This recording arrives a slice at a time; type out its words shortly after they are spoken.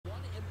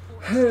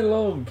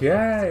Hello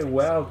guys,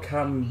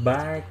 welcome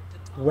back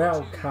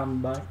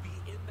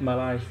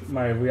my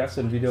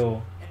reaction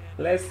video.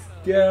 Let's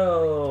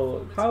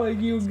go. How are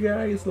you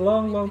guys?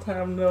 Long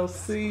time no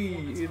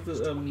see.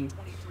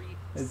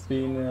 It's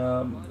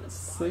been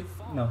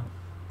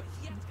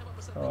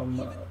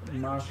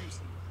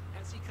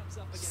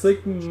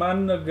 6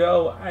 months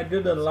ago I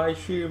did a live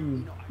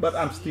stream, but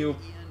I'm still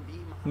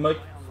make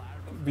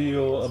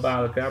video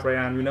about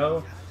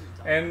Gabriel,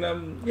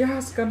 and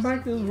yes, come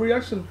back to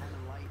reaction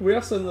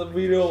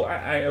video.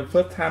 I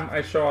first time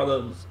I saw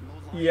the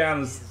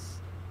Ian's,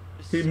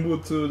 he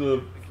moved to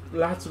the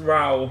last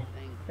round,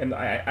 and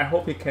I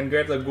hope he can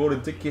get the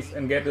golden tickets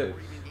and get the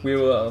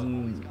will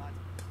move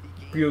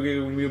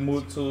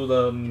to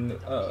the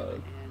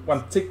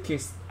one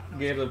ticket,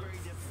 get the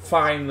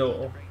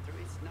final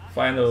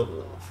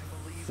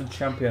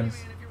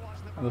champions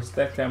in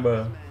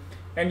September.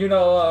 And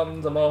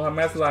the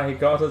Mohamed, he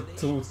got it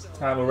 2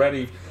 times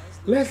already.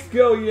 Let's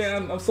go,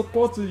 Ian! I'm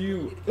supporting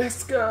you.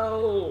 Let's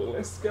go.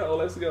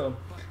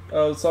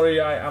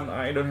 Sorry,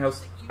 I don't have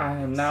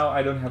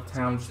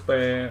time to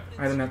spare.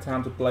 I don't have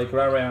time to play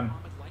Royale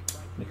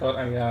because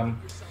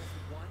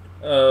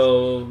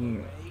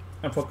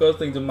I'm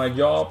focusing to my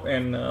job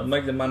and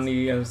make the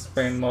money and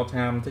spend more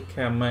time take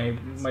care of my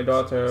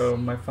daughter,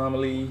 my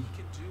family,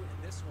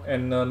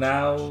 and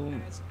now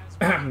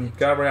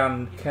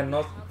Gabriel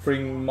cannot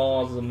bring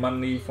more the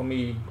money for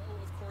me.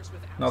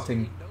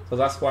 Nothing. So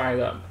that's why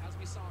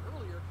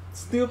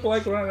still play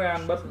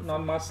Royale, but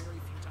not much.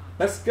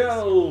 Let's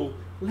go,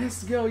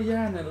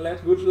 Yan, and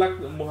good luck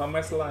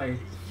Mohamed life.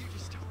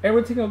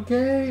 Everything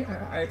okay?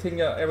 I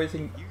think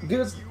everything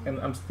good, and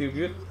I'm still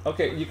good.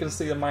 Okay, you can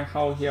see my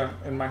house here,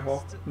 and my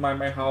house,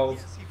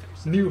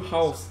 new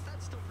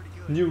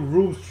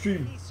room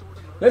stream.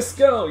 Let's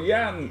go,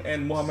 Yan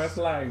and Mohamed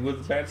life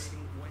with best.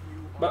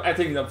 But I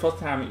think the first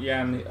time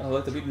Yan a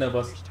little bit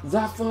nervous.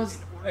 That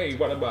first, hey,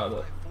 what about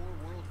the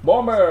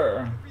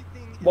bomber?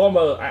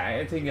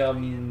 I think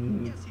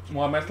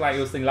Mohamed like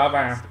using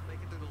lava.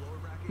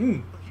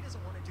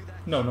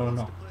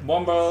 No.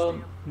 Bomber,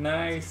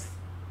 nice.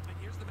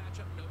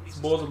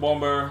 Both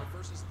bomber.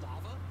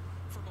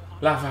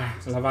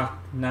 Lava,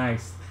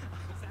 nice.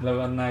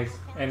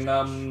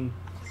 And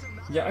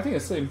yeah, I think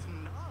it's same.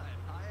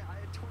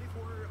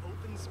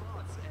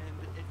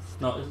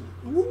 No,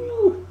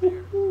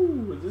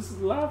 this is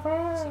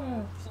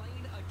lava.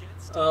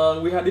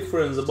 We had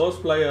difference. The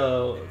both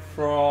player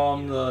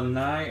from the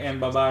Knight and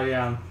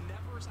Barbarian.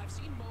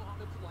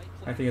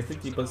 I think it's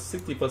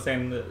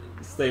 60%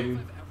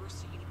 same.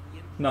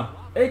 No,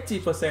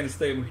 80%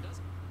 same.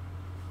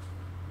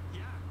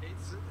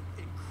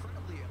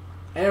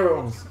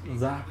 Arrows,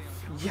 that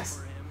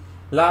yes.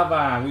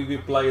 Lava, we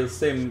will play the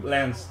same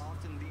lands.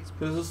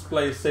 Let's just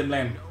play the same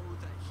land.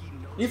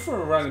 If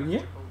we're running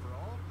here.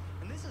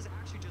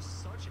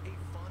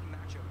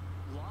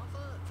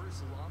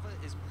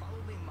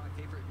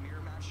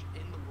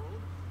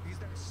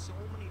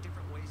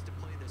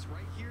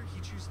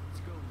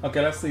 Okay,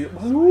 let's see.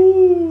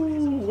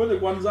 Balloon! With the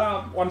one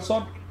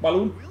shot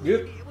balloon.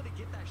 Good.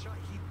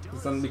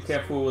 Then be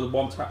careful with the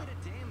bomb trap.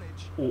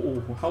 Oh,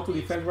 how to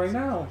defend right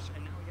now?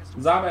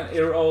 Zap and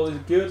arrow is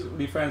good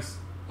defense.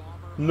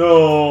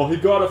 No, he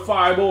got a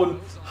fireball.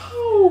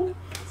 How?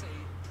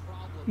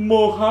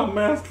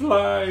 Mohamed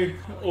like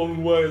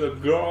on way to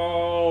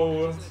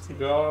go.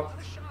 God.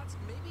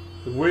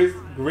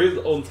 Great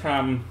on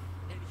time.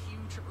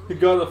 He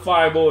got a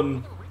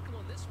fireball.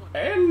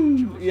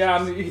 And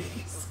yeah,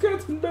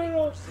 Skeleton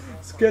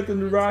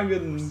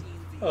Dragon.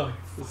 Oh,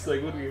 it's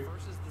so good here.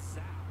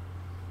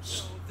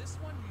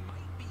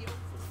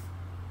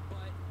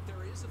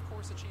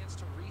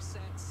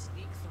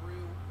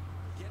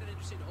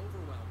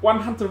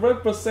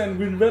 100%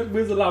 win rate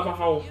with the lava.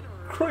 How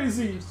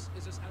crazy!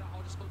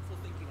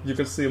 You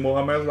can see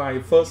Mohamed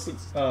like first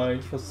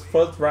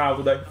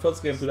round today,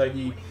 first game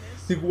today,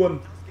 he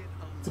won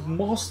the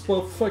most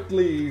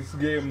perfectly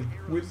game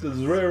with the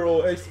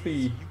 0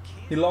 HP.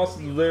 He lost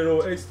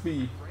 0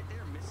 HP.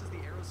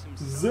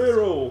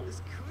 0.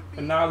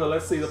 And now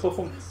let's see the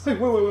performance. Hey,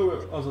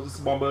 wait. Also, this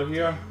bomber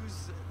here.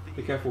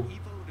 Be careful.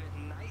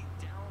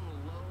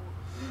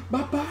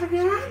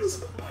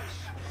 Barbarians!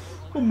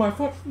 Oh my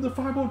god, the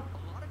fireball.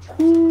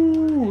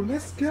 Ooh,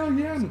 let's go,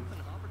 Yan.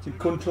 You're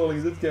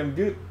controlling this game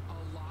good.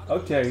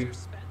 Okay.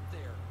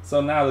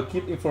 So now the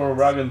kid infrared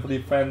dragon for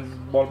defense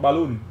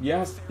balloon.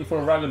 Yes,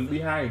 infrared dragon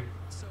behind.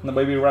 The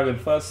baby dragon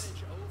first.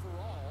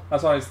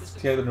 That's why it's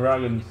scared the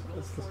dragon.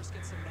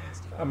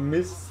 I'm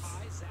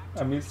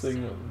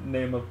missing the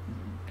name of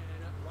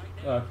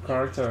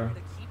character.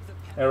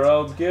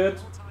 Arrow good.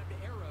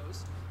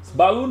 It's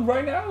balloon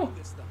right now.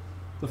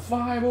 The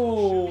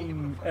fireball.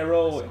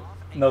 Arrow.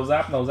 No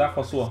zap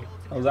for sure.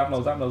 No zap.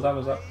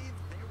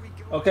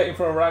 Okay,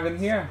 infrared dragon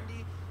here.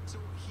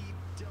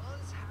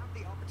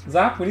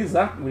 Zap, we need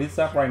zap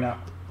right now.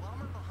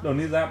 Don't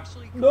need zap.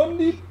 Don't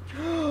need.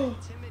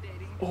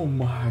 Oh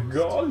my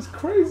god, it's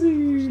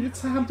crazy. It's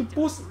time to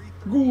push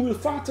Google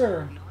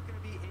faster.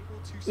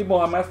 If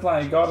Mohamed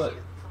like got a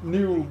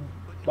new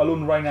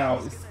balloon right now,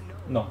 it's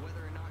No,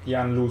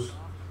 Ian lose.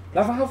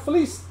 Lava House,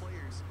 please.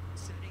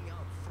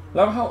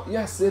 Lava House,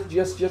 yes,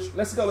 yes, yes.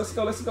 Let's go, let's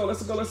go, let's go,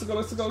 let's go, let's go,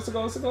 let's go, let's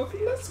go, let's go,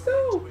 let's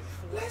go,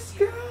 let's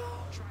go,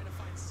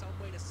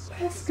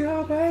 let's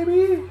go,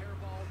 baby.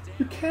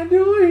 You can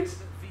do it.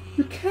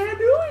 You can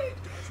do it.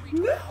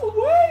 No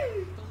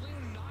way.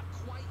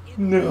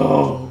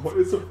 No,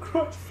 it's a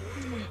crush.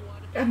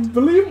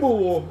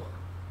 Unbelievable.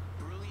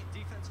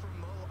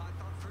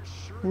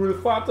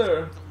 Real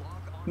father.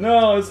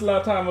 No, it's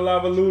last time a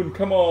lava balloon.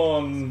 Come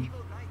on.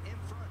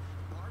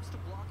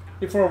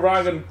 If a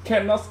dragon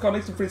cannot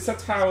connect to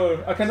preset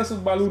tower, I cannot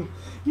shoot balloon.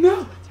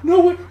 No, no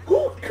way.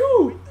 Cool,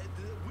 cool.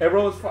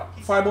 Arrows,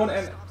 fireball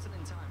and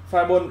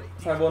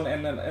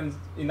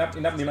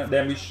enough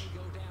damage.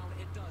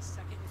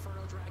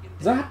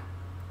 That.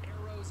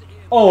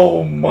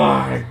 Oh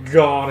my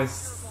god.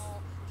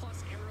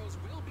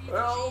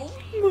 Oh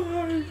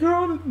my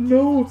god.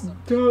 No,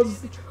 it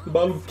does. The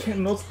balloon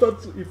cannot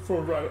touch it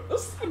for dragon.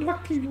 That's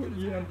unlucky with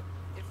Ian.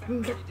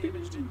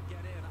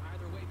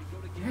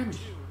 Damn.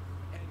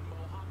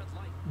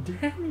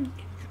 Damn it.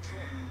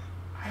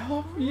 I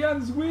hope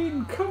Ian's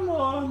win. Come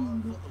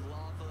on.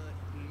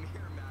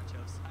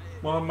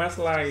 Mohamed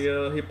like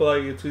he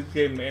play 3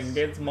 games and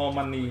gets more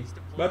money,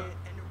 but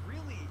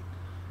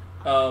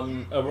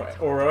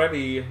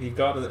already he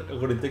got a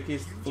golden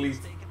ticket. Please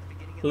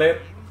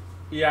let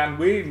Ian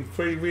win.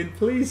 Free win,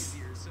 please.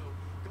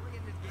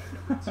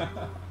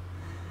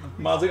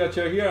 Magic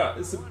Archer here.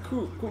 It's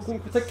cool.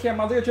 Take care,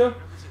 Magic Archer.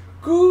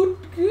 Good.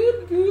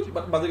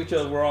 But Magic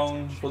Archer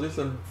wrong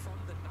position.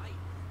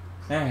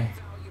 Hey,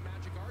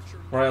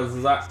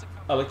 Royale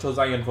Electro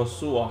Giant for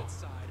sure.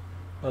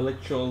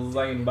 Electro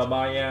Giant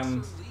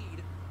Barbarian.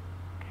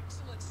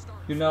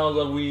 You know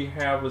that we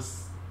have a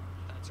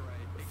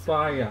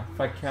fire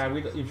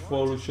with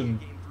evolution.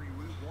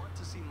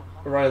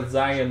 Royale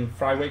Giant,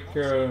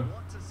 Firewaker,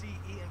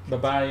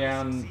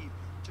 Barbarian.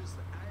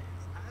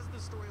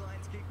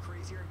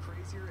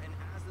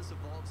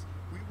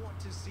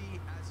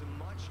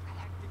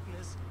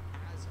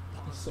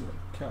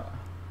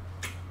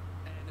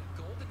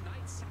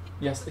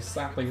 Yes,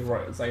 exactly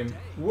right. Same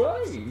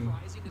way.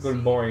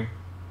 Golden boy.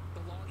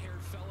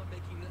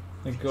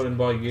 A golden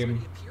boy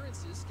game.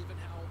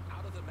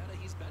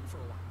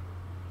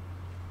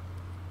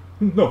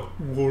 No,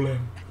 Golem.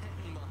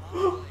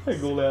 Hey,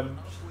 Golem.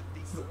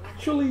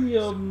 Actually,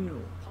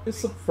 it's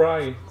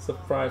surprise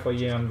for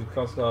Ian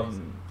because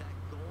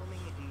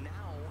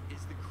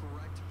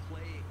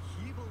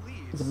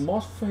the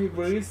most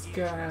favorite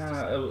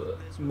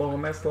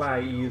Mohamed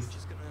like is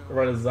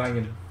Royale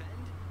Giant.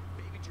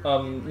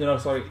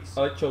 Sorry,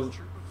 Electro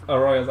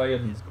Royale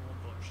Giant.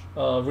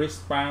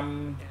 Wrist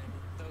spam.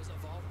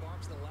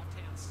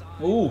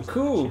 Ooh,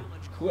 cool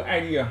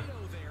idea.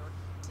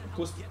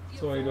 Push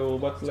tornado,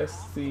 but let's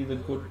see the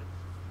good.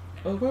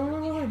 Oh,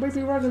 wait,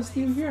 baby Dragon's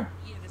still here.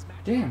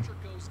 Damn.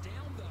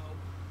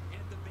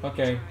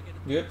 Okay,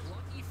 good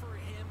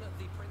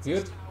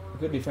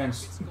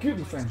defense. Good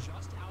defense.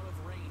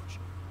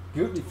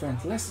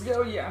 Let's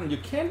go, Ian. You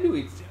can do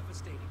it.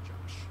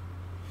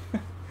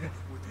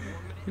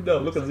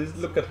 Look at this.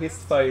 Look at his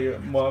face,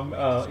 Mom.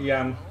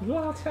 Ian.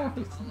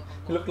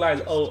 He look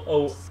like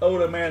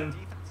older man.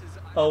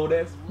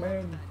 Oldest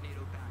man.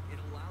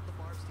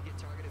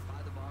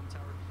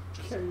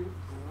 Okay.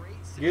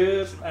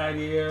 Good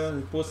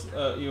idea. Push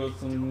your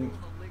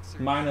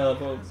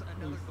minor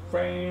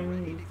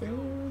frame.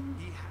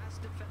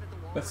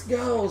 Let's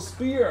go,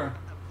 spear.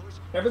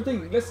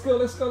 Everything. Let's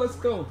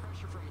go.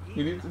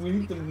 We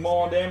need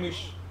more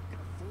damage.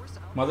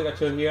 Magic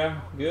Archer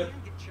here. Good.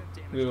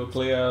 We will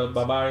clear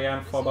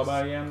Barbarian for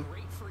Barbarian.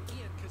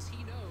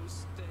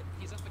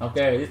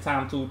 Okay, it's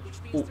time to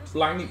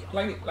lightning.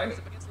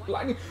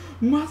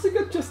 Magic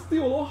Archer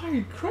still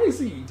alive.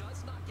 Crazy.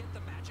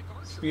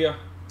 Spear.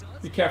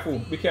 Be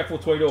careful,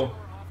 tornado.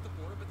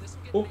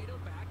 Oh.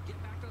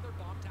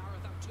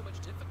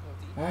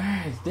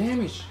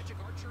 Damage,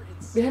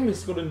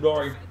 golden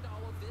boy.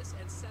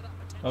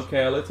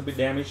 Okay, a little bit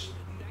damage.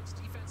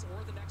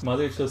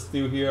 Magic Archer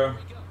still here.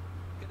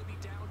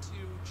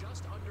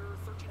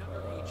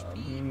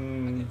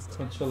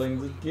 Controlling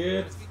the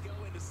good.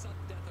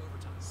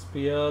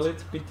 Spear, a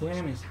little bit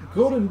damage.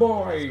 Golden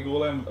boy,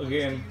 Golem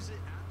again.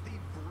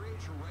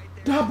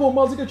 Double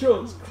Magic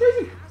Archer, it's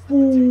crazy.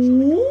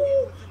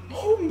 Ooh.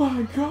 Oh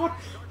my god.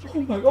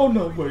 Oh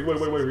no, wait,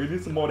 we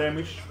need some more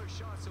damage.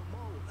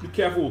 Be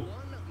careful.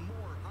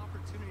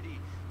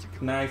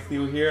 Nice,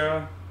 still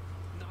here.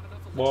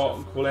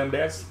 Golem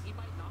dash.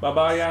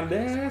 Barbarian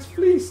dash,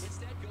 please.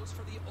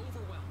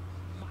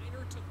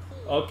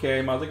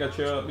 Okay, Magic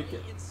Archer. Wait.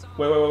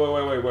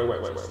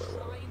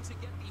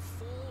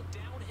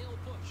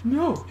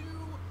 No.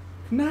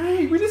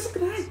 Knight, we need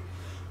some knight.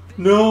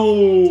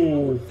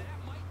 No.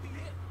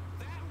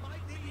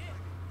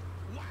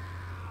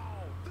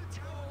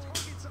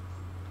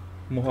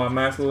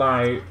 Mohamed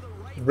like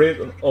race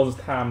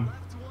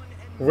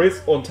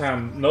on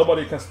time.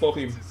 Nobody can stop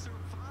him.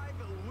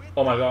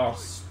 Oh my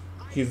gosh,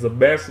 he's the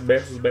best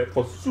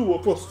for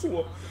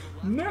sure.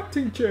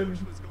 Nothing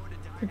changed.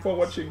 Thanks for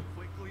watching.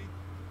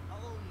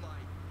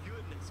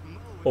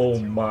 Oh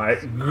my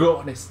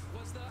goodness.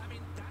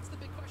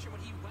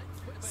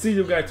 See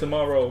you guys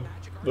tomorrow.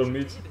 Don't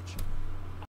meet.